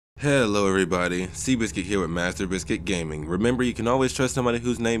Hello everybody, Seabiscuit here with Master Biscuit Gaming. Remember, you can always trust somebody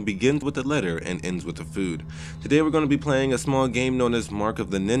whose name begins with a letter and ends with a food. Today we're going to be playing a small game known as Mark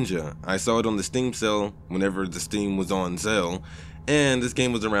of the Ninja. I saw it on the Steam sale whenever the Steam was on sale, and this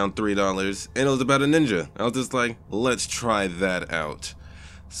game was around $3, and it was about a ninja. I was just like, let's try that out.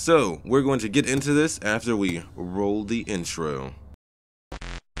 So, we're going to get into this after we roll the intro.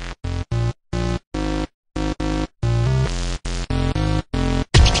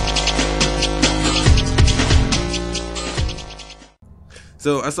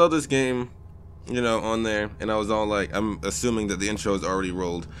 So I saw this game, on there, and I was all like, I'm assuming that the intro is already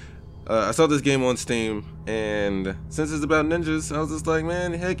rolled. I saw this game on Steam, and since it's about ninjas, I was just like,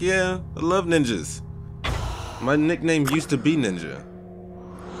 man, heck yeah, I love ninjas. My nickname used to be Ninja.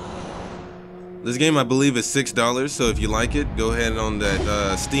 This game, I believe, is $6, so if you like it, go ahead on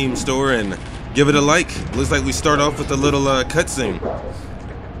that Steam store and give it a like. Looks like we start off with a little cutscene.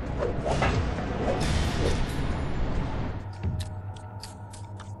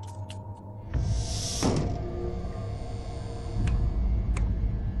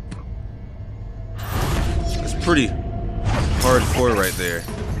 Pretty hardcore right there.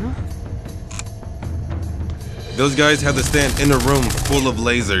 Those guys have to stand in a room full of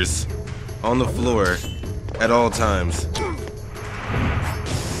lasers on the floor at all times.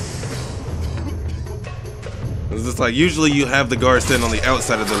 It's just like, usually you have the guard stand on the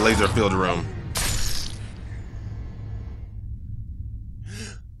outside of the laser filled room.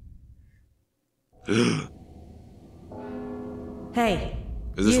 Hey,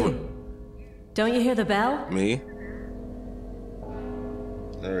 is this one? Don't you hear the bell? Me?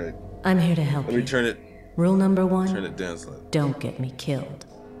 Alright. I'm here to help you. Let me turn it. Rule number one. Turn it down slightly. Don't get me killed.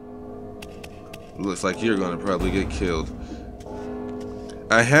 Looks like you're gonna probably get killed.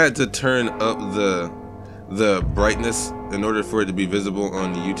 I had to turn up the brightness in order for it to be visible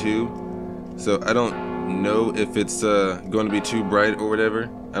on YouTube. So I don't know if it's going to be too bright or whatever.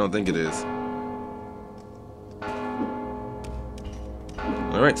 I don't think it is.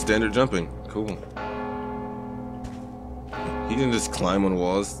 Alright, standard jumping. Cool. He can just climb on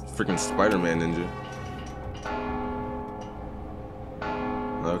walls. Freaking Spider-Man ninja.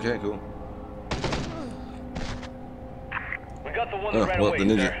 Okay, cool. We got the one that ran away, the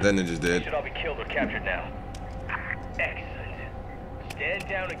ninja, that ninja's dead. They should all be killed or captured now. Excellent. Stand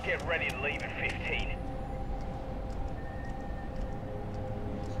down and get ready to leave at 15.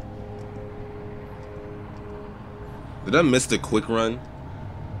 Did I miss the quick run?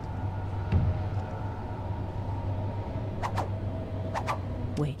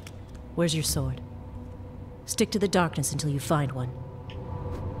 Wait, where's your sword? Stick to the darkness until you find one.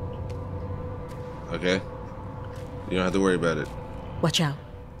 Okay. You don't have to worry about it. Watch out.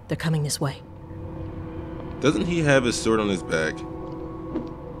 They're coming this way. Doesn't he have his sword on his back?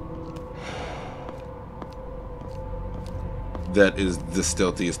 That is the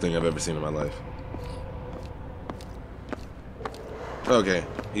stealthiest thing I've ever seen in my life. Okay,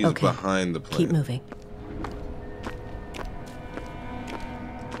 he's behind the plant. Keep moving.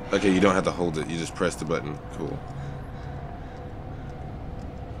 Okay, you don't have to hold it, you just press the button. Cool.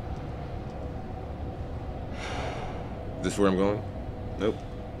 This where I'm going? Nope.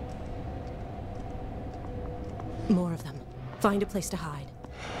 More of them. Find a place to hide.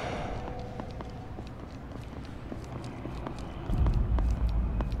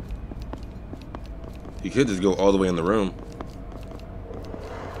 You could just go all the way in the room.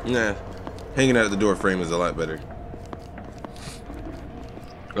 Nah, hanging out at the door frame is a lot better.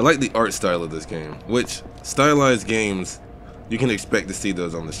 I like the art style of this game, which, stylized games, you can expect to see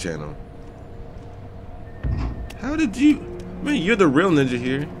those on this channel. How did you... Man, you're the real ninja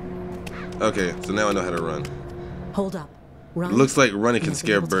here. Okay, so now I know how to run. Hold up. Run. It looks like running can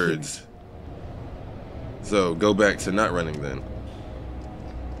scare birds. So, go back to not running then.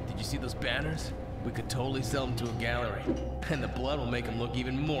 Did you see those banners? We could totally sell them to a gallery, and the blood will make them look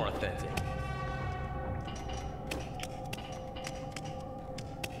even more authentic.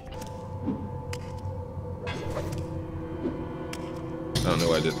 I don't know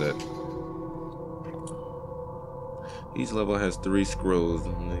why I did that. Each level has 3 scrolls.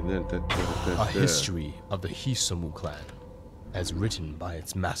 A history of the Hisomu clan, as written by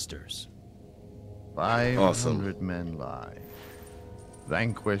its masters. 500 men lie,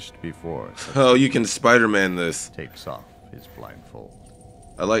 vanquished before. Oh, you can Spider-Man this. Takes off his blindfold.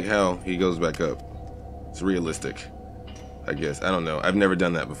 I like how he goes back up. It's realistic, I guess. I don't know. I've never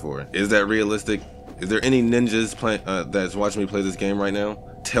done that before. Is that realistic? Is there any ninjas that's watching me play this game right now?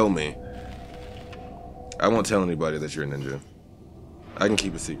 Tell me. I won't tell anybody that you're a ninja. I can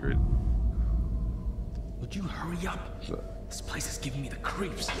keep a secret. Would you hurry up? This place is giving me the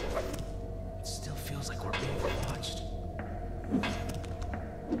creeps. It still feels like we're being watched.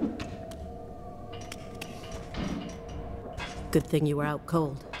 Good thing you were out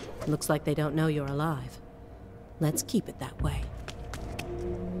cold. Looks like they don't know you're alive. Let's keep it that way.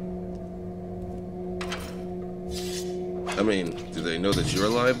 I mean, do they know that you're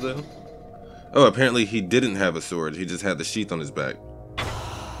alive, though? Oh, apparently he didn't have a sword. He just had the sheath on his back.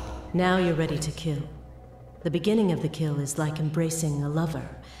 Now you're ready to kill. The beginning of the kill is like embracing a lover.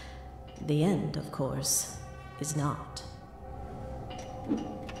 The end, of course, is not.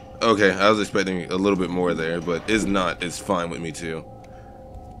 Okay, I was expecting a little bit more there, but is not. It's fine with me, too.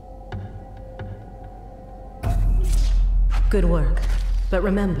 Good work. But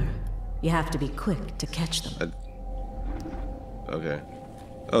remember, you have to be quick to catch them. Okay.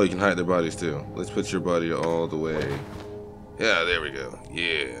 Oh, you can hide their bodies, too. Let's put your body all the way... Yeah, there we go.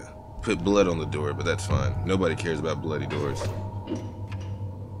 Yeah. Put blood on the door, but that's fine. Nobody cares about bloody doors.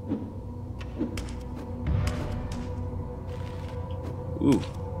 Ooh.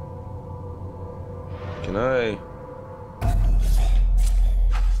 Can I...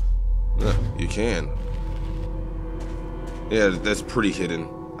 you can. Yeah, that's pretty hidden,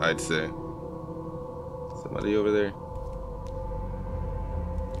 I'd say. Somebody over there?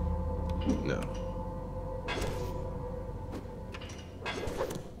 No.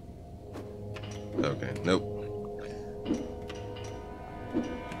 Okay, nope.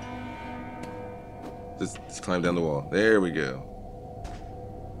 Just climb down the wall. There we go.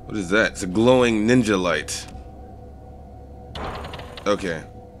 What is that? It's a glowing ninja light. Okay.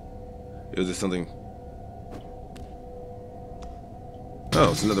 It was just something...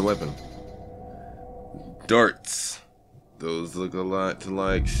 Oh, it's another weapon. Darts. Those look a lot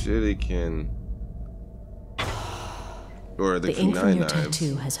like shuriken. Or the ink from kunai your knives.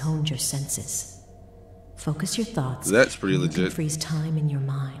 tattoo has honed your senses. Focus your thoughts. That's pretty and you can legit. freeze time in your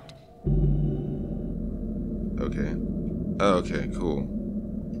mind. Okay. Oh, okay, cool.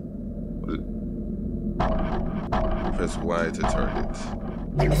 What is... Press Y to target.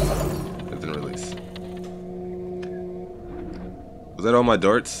 And then release. Was that all my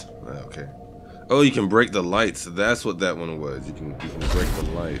darts? Oh, okay. Oh, you can break the lights. That's what that one was. You can break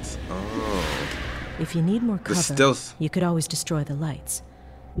the lights. Oh. If you need more cover, stealth. you could always destroy the lights.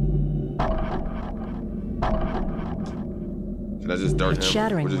 Can I just dart But him?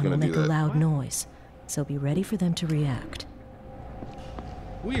 shattering We're just one will gonna make do a that. loud noise, so be ready for them to react.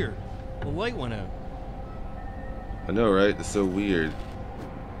 Weird. The light went out. I know, right? It's so weird.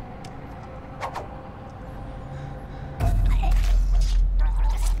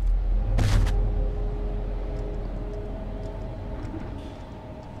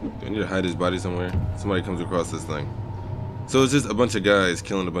 Do I need to hide his body somewhere? Somebody comes across this thing. So it's just a bunch of guys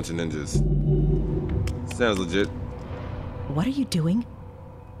killing a bunch of ninjas. Sounds legit. What are you doing?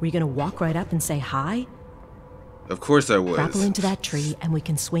 Were you gonna walk right up and say hi? Of course I was. Grapple into that tree and we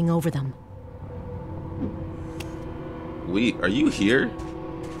can swing over them. Are you here?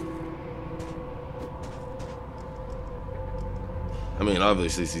 I mean,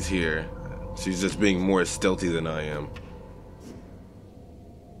 obviously she's here. She's just being more stealthy than I am.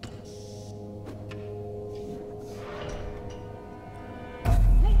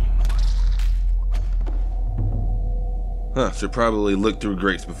 Huh, should probably look through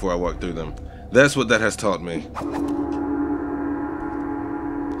grates before I walk through them. That's what that has taught me.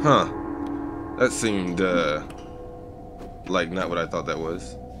 Huh. That seemed, like not what I thought that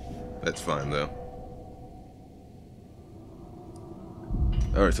was. That's fine, though.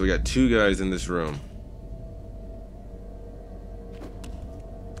 Alright, so we got two guys in this room.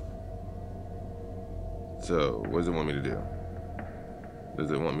 So, what does it want me to do?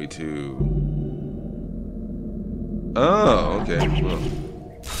 Does it want me to... Oh, okay. Well.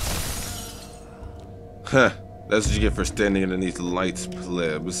 Huh. That's what you get for standing underneath lights,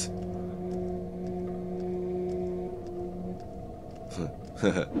 plebs.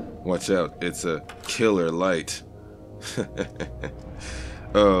 Watch out, it's a killer light.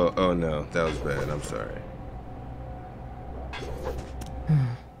 Oh no, that was bad, I'm sorry.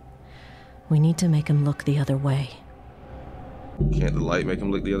 We need to make him look the other way. Can't the light make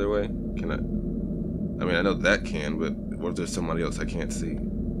him look the other way? Can I mean, I know that can, but what if there's somebody else I can't see?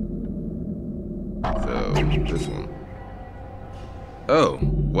 So, this one. Oh,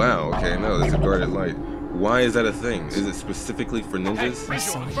 wow, okay, no, there's a guarded light. Why is that a thing? Is it specifically for ninjas?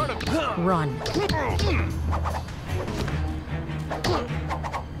 Run.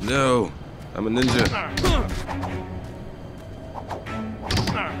 No, I'm a ninja.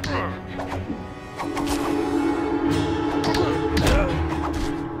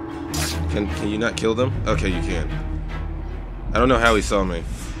 Can you not kill them? Okay, you can. I don't know how he saw me.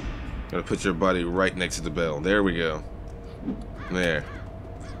 Gotta put your body right next to the bell. There we go. There.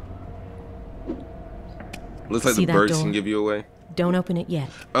 Looks like See the that birds door? can give you away. Don't open it yet.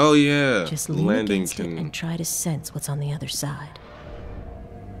 Oh yeah. Just lean Landing against it can. and try to sense what's on the other side.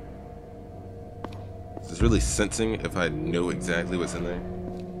 It's really sensing if I know exactly what's in there.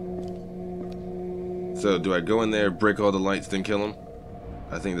 So do I go in there, break all the lights, then kill him?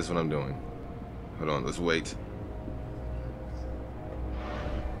 I think that's what I'm doing. Hold on, let's wait.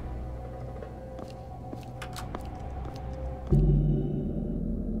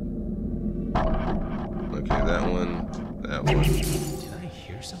 Okay, that one. That one. Did I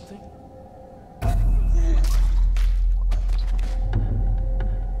hear something?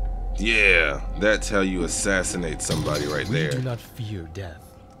 Yeah, that's how you assassinate somebody right We there. do not fear death.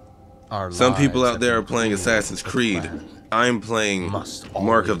 Our Some people lives out have there are been playing created Assassin's with Creed. plan. I'm playing Must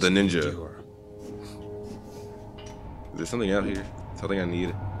Mark of the always Ninja. endure. Is there something out here? Something I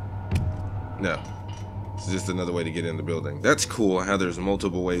need? No. It's just another way to get in the building. That's cool how there's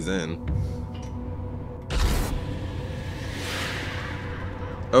multiple ways in.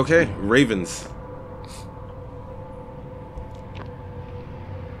 Okay, Ravens.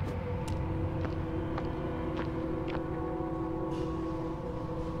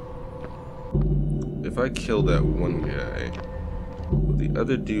 If I kill that one guy, will the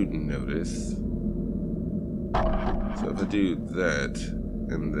other dude notice? So if I do that,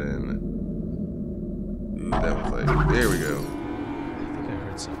 and then... Ooh, that was like... There we go. I think I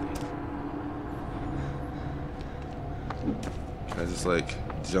heard something. Can I just like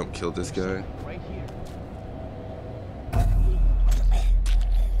jump kill this guy? Right here.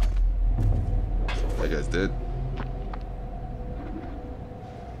 That guy's dead.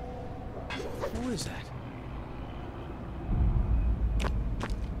 What is that?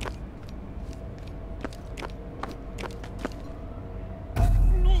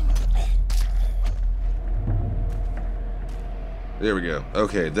 There we go.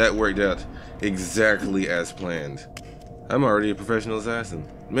 Okay, that worked out exactly as planned. I'm already a professional assassin.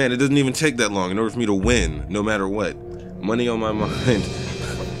 Man, it doesn't even take that long in order for me to win, no matter what. Money on my mind.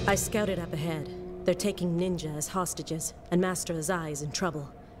 I scouted up ahead. They're taking Ninja as hostages, and Master Azai is in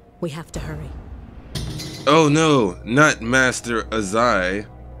trouble. We have to hurry. Oh no, not Master Azai.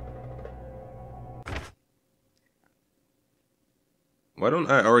 Why don't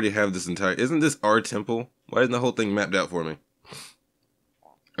I already have this entire... Isn't this our temple? Why isn't the whole thing mapped out for me?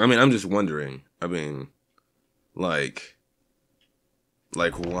 I mean, I'm just wondering. I mean, like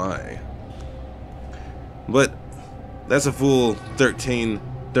why? But that's a full 13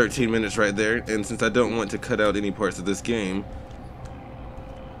 minutes right there, and since I don't want to cut out any parts of this game,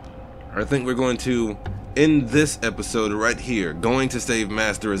 I think we're going to end this episode right here, going to save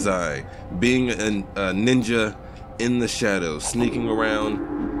Master Azai, being a ninja in the shadows, sneaking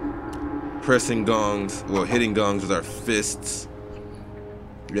around, pressing gongs, well, hitting gongs with our fists.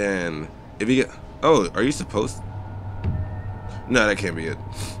 And if you get... Oh, are you supposed... No, that can't be it.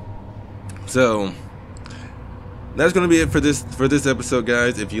 So that's gonna be it for this episode,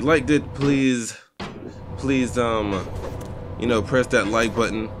 guys. If you liked it, please you know, press that like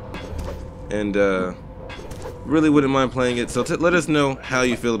button, and really wouldn't mind playing it. So let us know how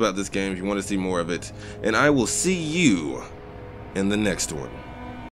you feel about this game if you want to see more of it, and I will see you in the next one.